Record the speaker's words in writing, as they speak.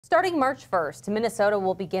Starting March 1st, Minnesota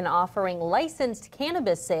will begin offering licensed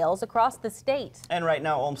cannabis sales across the state. And right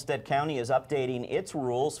now, Olmsted County is updating its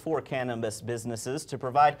rules for cannabis businesses to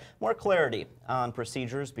provide more clarity on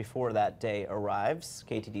procedures before that day arrives.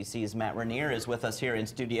 KTDC's Matt Rainier is with us here in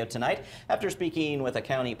studio tonight after speaking with a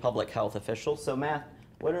county public health official. So, Matt,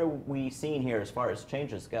 what are we seeing here as far as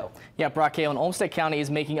changes go? Yeah, Brock Hale, and Olmsted County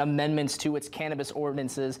is making amendments to its cannabis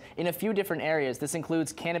ordinances in a few different areas. This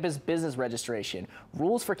includes cannabis business registration,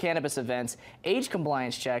 rules for cannabis events, age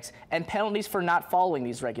compliance checks, and penalties for not following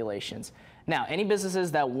these regulations. Now, any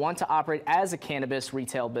businesses that want to operate as a cannabis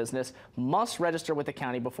retail business must register with the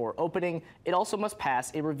county before opening. It also must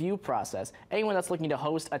pass a review process. Anyone that's looking to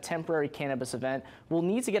host a temporary cannabis event will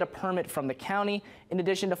need to get a permit from the county, in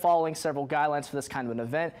addition to following several guidelines for this kind of an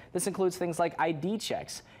event. This includes things like ID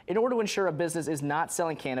checks. In order to ensure a business is not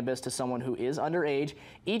selling cannabis to someone who is underage,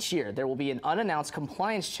 each year there will be an unannounced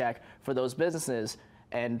compliance check for those businesses.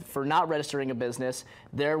 And for not registering a business,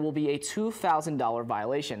 there will be a $2,000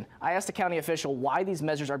 violation. I asked a county official why these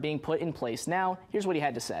measures are being put in place now. Here's what he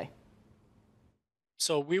had to say.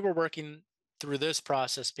 So we were working through this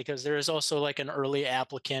process because there is also like an early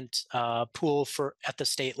applicant pool at the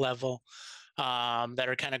state level that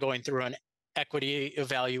are kind of going through an equity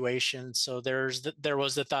evaluation. So there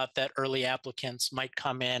was the thought that early applicants might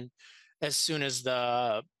come in as soon as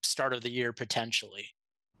the start of the year potentially.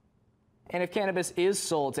 And if cannabis is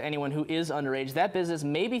sold to anyone who is underage, that business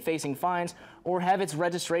may be facing fines or have its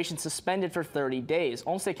registration suspended for 30 days.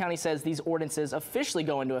 Olmsted County says these ordinances officially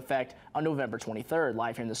go into effect on November 23rd.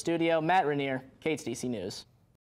 Live here in the studio, Matt Rainier, KTDC News.